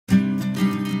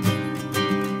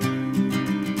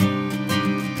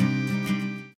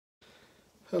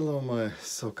Hello my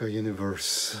soccer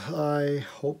universe. I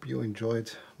hope you enjoyed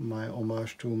my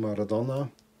homage to Maradona.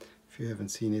 If you haven't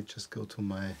seen it, just go to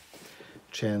my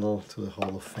channel, to the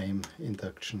Hall of Fame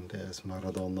induction. There's my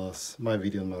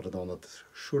video on Maradona,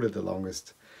 surely the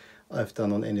longest I've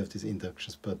done on any of these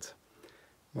inductions, but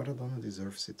Maradona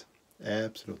deserves it.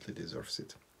 Absolutely deserves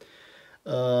it.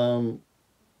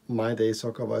 My day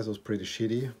soccer-wise was pretty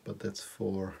shitty, but that's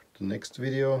for the next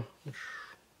video, which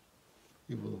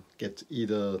you will get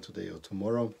either today or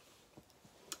tomorrow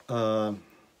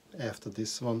after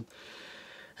this one.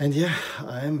 And yeah,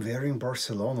 I'm wearing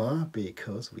Barcelona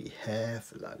because we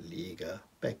have La Liga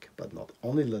back, but not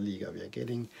only La Liga. We are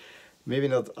getting maybe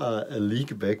not a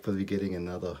league back, but we're getting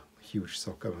another huge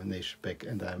soccer nation back,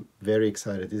 and I'm very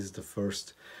excited. This is the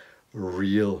first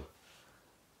real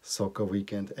soccer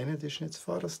weekend. In addition, it's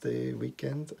Father's Day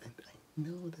weekend, and I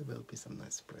know there will be some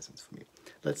nice presents for me.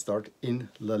 Let's start in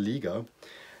La Liga.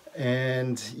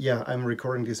 And yeah, I'm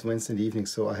recording this Wednesday evening,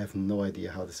 so I have no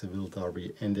idea how the Seville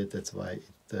derby ended. That's why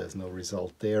there's no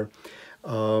result there.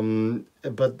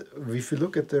 But if you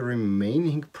look at the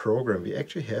remaining program, we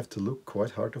actually have to look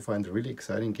quite hard to find really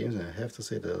exciting games. And I have to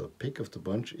say the pick of the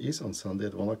bunch is on Sunday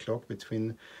at 1 o'clock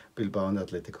between Bilbao and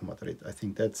Atletico Madrid. I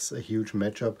think that's a huge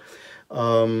matchup.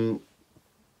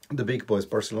 The big boys,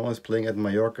 Barcelona is playing at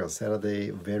Mallorca Saturday,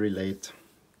 very late.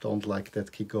 Don't like that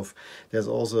kickoff. There's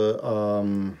also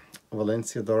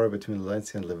Valencia derby between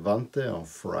Valencia and Levante on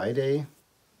Friday.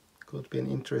 Could be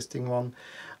an interesting one.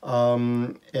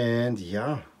 And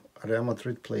yeah, Real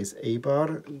Madrid plays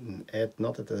Eibar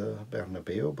not at the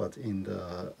Bernabeu, but in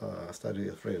the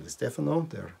Stadio Alfredo Di Stefano,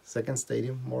 their second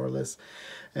stadium more or less.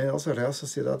 And also Real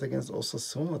Sociedad against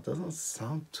Osasuna. Doesn't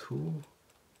sound too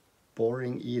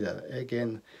boring either.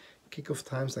 Again, kickoff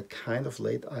times are kind of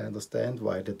late. I understand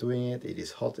why they're doing it. It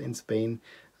is hot in Spain.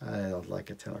 I don't like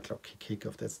a 10 o'clock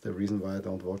kickoff. That's the reason why I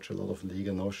don't watch a lot of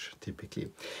Liga NOS typically.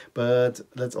 But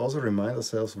let's also remind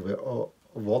ourselves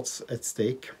what's at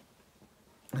stake.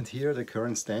 And here are the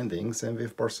current standings. And we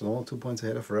have Barcelona 2 points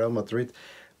ahead of Real Madrid.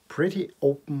 Pretty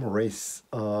open race.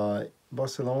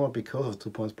 Barcelona, because of 2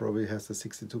 points, probably has a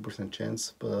 62%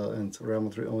 chance, and Real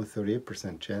Madrid only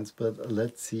 38% chance. But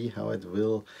let's see how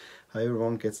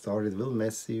everyone gets started. Will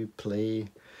Messi play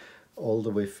all the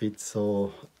way fit?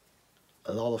 So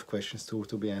a lot of questions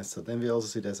to be answered. Then we also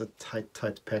see there's a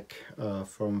tight pack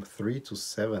from 3 to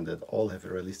 7 that all have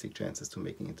realistic chances to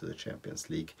making into the Champions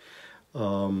League.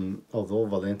 Although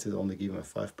Valencia is only given a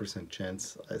 5%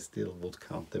 chance, I still would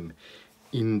count them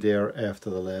in there after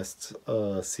the last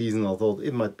season, although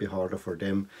it might be harder for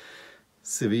them.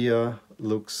 Sevilla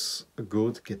looks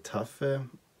good. Getafe,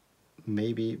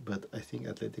 maybe, but I think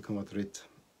Atletico Madrid,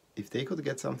 if they could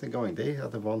get something going, they are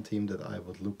the one team that I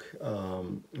would look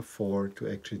for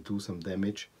to actually do some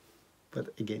damage. But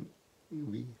again,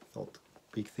 we thought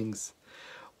big things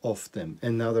of them.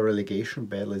 And now the relegation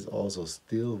battle is also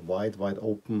still wide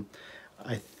open.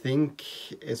 I think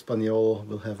Espanyol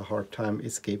will have a hard time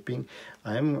escaping.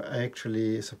 I'm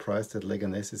actually surprised that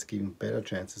Leganés is given better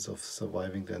chances of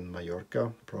surviving than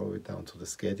Mallorca, probably down to the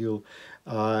schedule.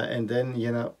 And then,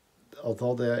 you know,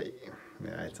 although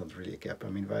it's not really a gap. I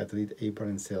mean, Valladolid, Eibar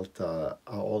and Celta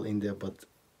are all in there, but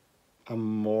I'm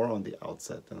more on the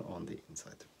outside than on the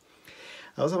inside.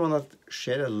 I also want to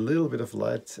shed a little bit of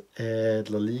light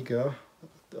at La Liga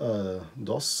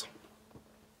DOS,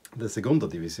 the Segunda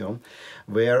División,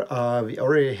 where we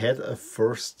already had a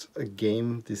first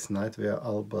game this night where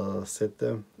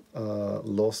Albacete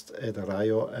lost at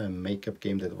Rayo, a make-up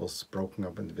game that was broken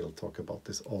up, and we'll talk about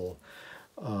this all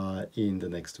in the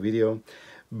next video.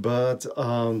 But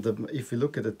if you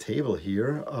look at the table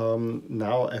here,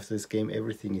 now after this game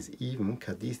everything is even.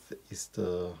 Cadiz is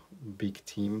the big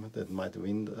team that might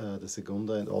win the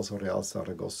Segunda, and also Real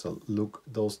Zaragoza. Look,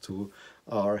 those two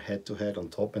are head-to-head on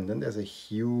top. And then there's a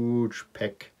huge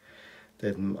pack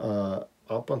that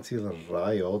up until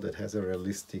Rayo that has a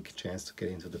realistic chance to get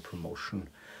into the promotion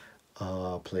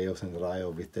playoffs, and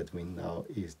Rayo with that win now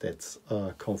that's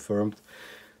confirmed.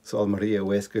 So Almeria,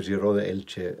 Huesca, Girona,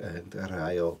 Elche and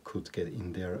Rayo could get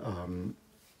in there.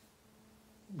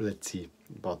 Let's see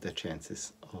about their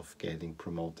chances of getting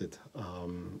promoted.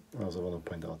 I also want to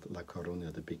point out that La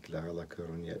Coruña, the big La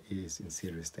Coruña, is in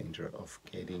serious danger of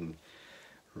getting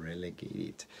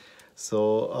relegated.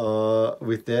 So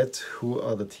with that, who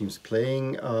are the teams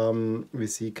playing? We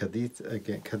see Cadiz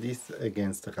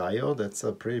against Rayo. That's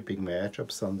a pretty big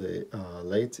matchup Sunday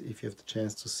late. If you have the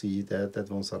chance to see that, that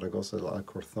one, Zaragoza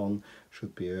Alcorcón,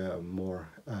 should be a more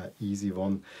easy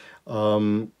one.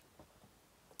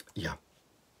 Yeah,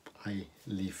 I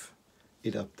leave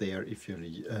it up there if you're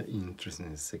interested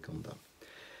in the Segunda.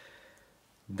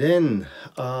 Then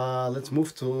let's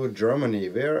move to Germany,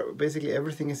 where basically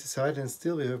everything is decided, and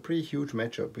still we have a pretty huge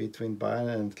matchup between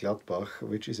Bayern and Gladbach,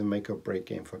 which is a make-or-break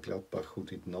game for Gladbach, who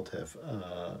did not have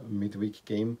a midweek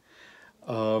game.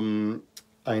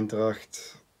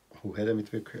 Eintracht, who had a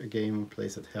midweek game,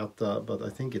 plays at Hertha, but I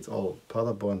think it's all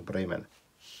Paderborn, Bremen.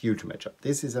 Huge matchup.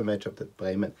 This is a matchup that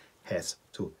Bremen has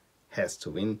to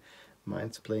win.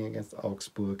 Mainz playing against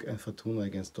Augsburg and Fortuna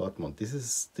against Dortmund. This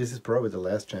is probably the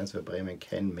last chance where Bremen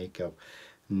can make up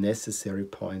necessary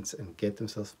points and get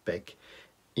themselves back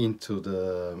into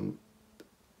the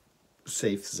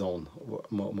safe zone,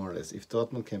 more or less. If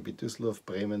Dortmund can beat Düsseldorf,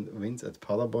 Bremen wins at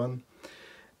Paderborn,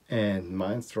 and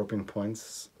Mainz dropping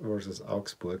points versus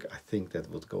Augsburg, I think that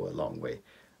would go a long way.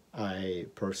 I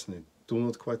personally do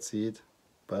not quite see it,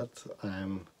 but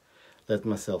I'm let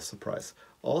myself surprise.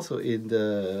 Also in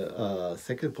the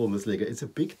second Bundesliga, it's a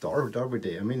big derby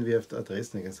day. I mean, we have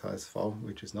Dresden against HSV,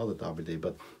 which is not a derby day,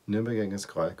 but Nürnberg against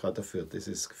Kräuter Fürth.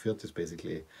 Fürth is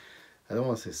basically, I don't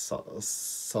want to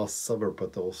say suburb,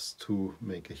 but those two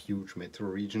make a huge metro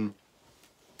region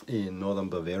in northern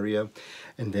Bavaria.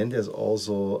 And then there's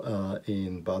also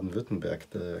in Baden-Württemberg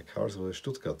the Karlsruhe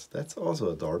Stuttgart. That's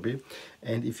also a derby.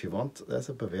 And if you want, there's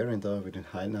a Bavarian derby between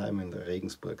Heinheim and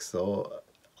Regensburg. So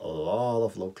a lot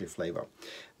of local flavor.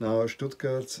 Now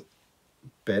Stuttgart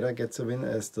better gets a win,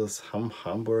 as does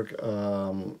Hamburg.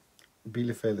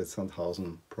 Bielefeld at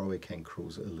Sandhausen probably can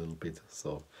cruise a little bit.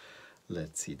 So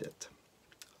let's see that.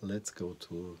 Let's go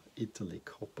to Italy.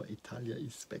 Coppa Italia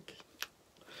is back.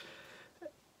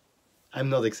 I'm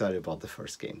not excited about the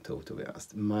first game, to be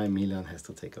honest. My Milan has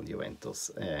to take on Juventus,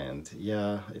 and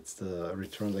yeah, it's the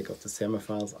return leg of the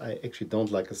semifinals. I actually don't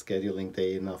like a scheduling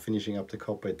day now, finishing up the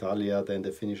Coppa Italia, then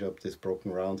they finish up this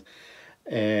broken round,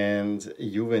 and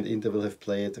Juve and Inter will have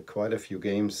played quite a few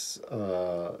games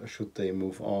should they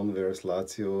move on, whereas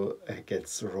Lazio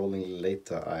gets rolling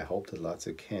later. I hope that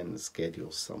Lazio can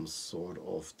schedule some sort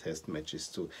of test matches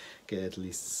to get at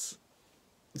least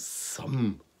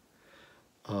some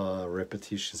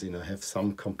repetitions, have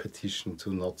some competition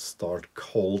to not start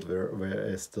cold,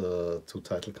 whereas the two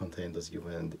title contenders Juve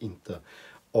and Inter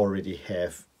already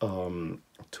have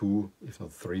 2 if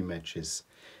not 3 matches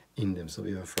in them. So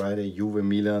we have Friday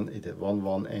Juve-Milan, it had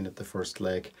 1-1 ended the first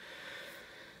leg.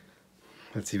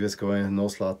 Let's see what's going. No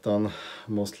Zlatan,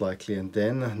 most likely. And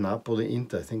then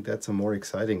Napoli-Inter. I think that's a more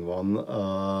exciting one,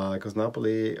 because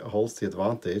Napoli holds the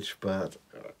advantage, but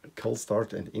cold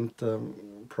start, and Inter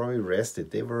probably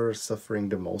rested. They were suffering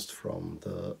the most from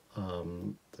the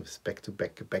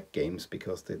back-to-back games,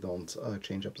 because they don't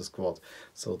change up the squad.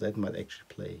 So that might actually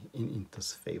play in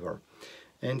Inter's favor.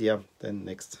 And yeah, then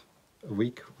next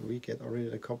week we get already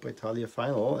the Coppa Italia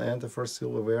final, and the first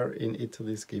silverware in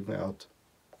Italy is given out.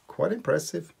 Quite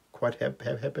impressive, quite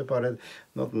happy about it.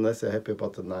 Not necessarily happy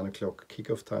about the 9 o'clock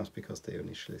kickoff times, because they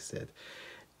initially said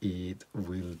it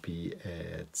will be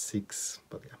at 6,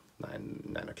 but yeah,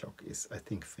 9 o'clock is, I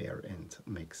think, fair and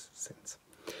makes sense.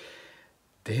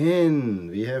 Then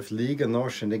we have Liga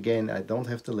NOS, and again, I don't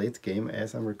have the late game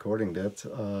as I'm recording that.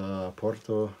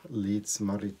 Porto leads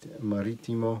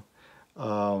Maritimo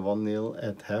 1-0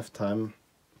 at halftime.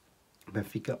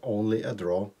 Benfica only a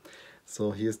draw.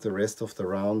 So here's the rest of the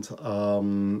round.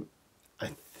 I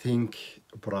think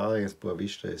Braga against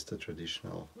Boavista is the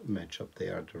traditional matchup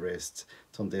there. The rest,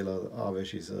 Tondela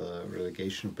Aves is a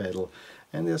relegation battle,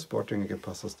 and the Sporting against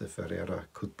Paços de Ferreira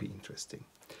could be interesting.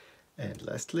 And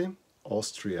lastly,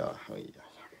 Austria.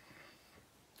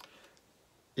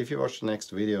 If you watch the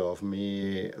next video of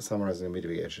me summarizing the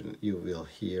midweek action, you will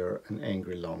hear an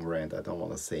angry long rant. I don't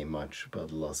want to say much,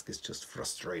 but Lask is just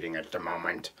frustrating at the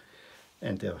moment.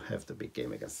 And they'll have the big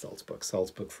game against Salzburg.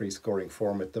 Salzburg free scoring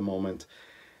form at the moment.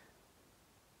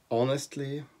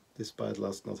 Honestly, despite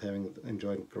Lask not having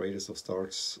enjoyed the greatest of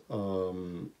starts,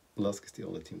 Lask is the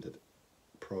only team that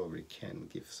probably can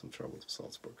give some trouble to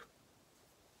Salzburg.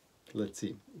 Let's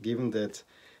see. Given that,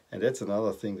 and that's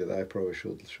another thing that I probably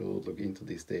should look into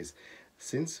these days.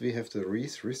 Since we have the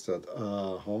restart,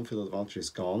 home field advantage is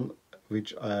gone,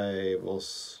 which I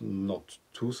was not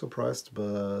too surprised,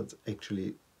 but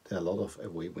actually there are a lot of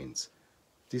away wins,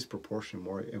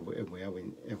 disproportionately more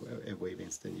away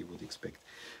wins than you would expect.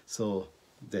 So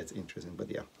that's interesting. But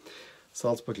yeah,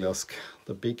 Salzburg Lask,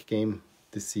 the big game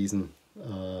this season,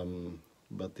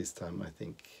 but this time I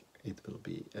think it will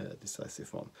be a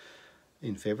decisive one.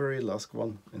 In February, Lask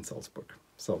won in Salzburg.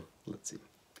 So let's see.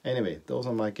 Anyway, those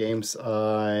are my games.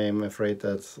 I'm afraid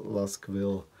that Lask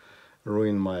will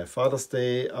ruin my Father's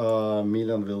Day.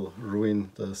 Milan will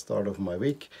ruin the start of my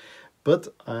week. But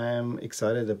I'm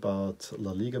excited about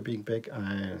La Liga being back.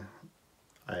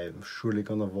 I'm surely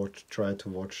gonna try to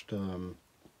watch the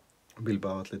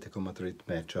Bilbao Atletico Madrid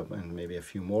matchup, and maybe a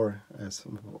few more as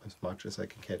much as I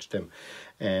can catch them,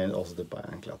 and also the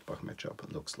Bayern-Gladbach matchup.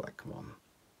 It looks like one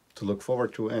to look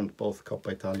forward to, and both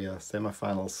Coppa Italia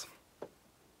semifinals.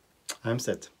 I'm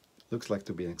set. Looks like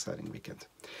to be an exciting weekend.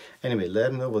 Anyway,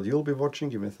 let me know what you'll be watching.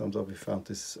 Give me a thumbs up if you found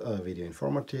this video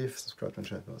informative. Subscribe and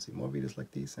share to see more videos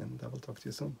like these, and I will talk to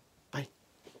you soon. Bye.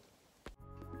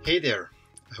 Hey there.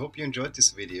 I hope you enjoyed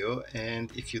this video, and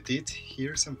if you did,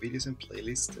 here are some videos and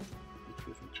playlists that would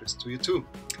be of interest to you too.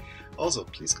 Also,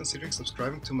 please consider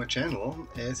subscribing to my channel,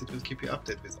 as it will keep you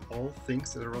updated with all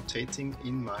things that are rotating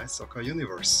in my soccer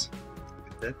universe.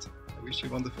 With that, I wish you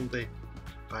a wonderful day.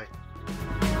 Bye.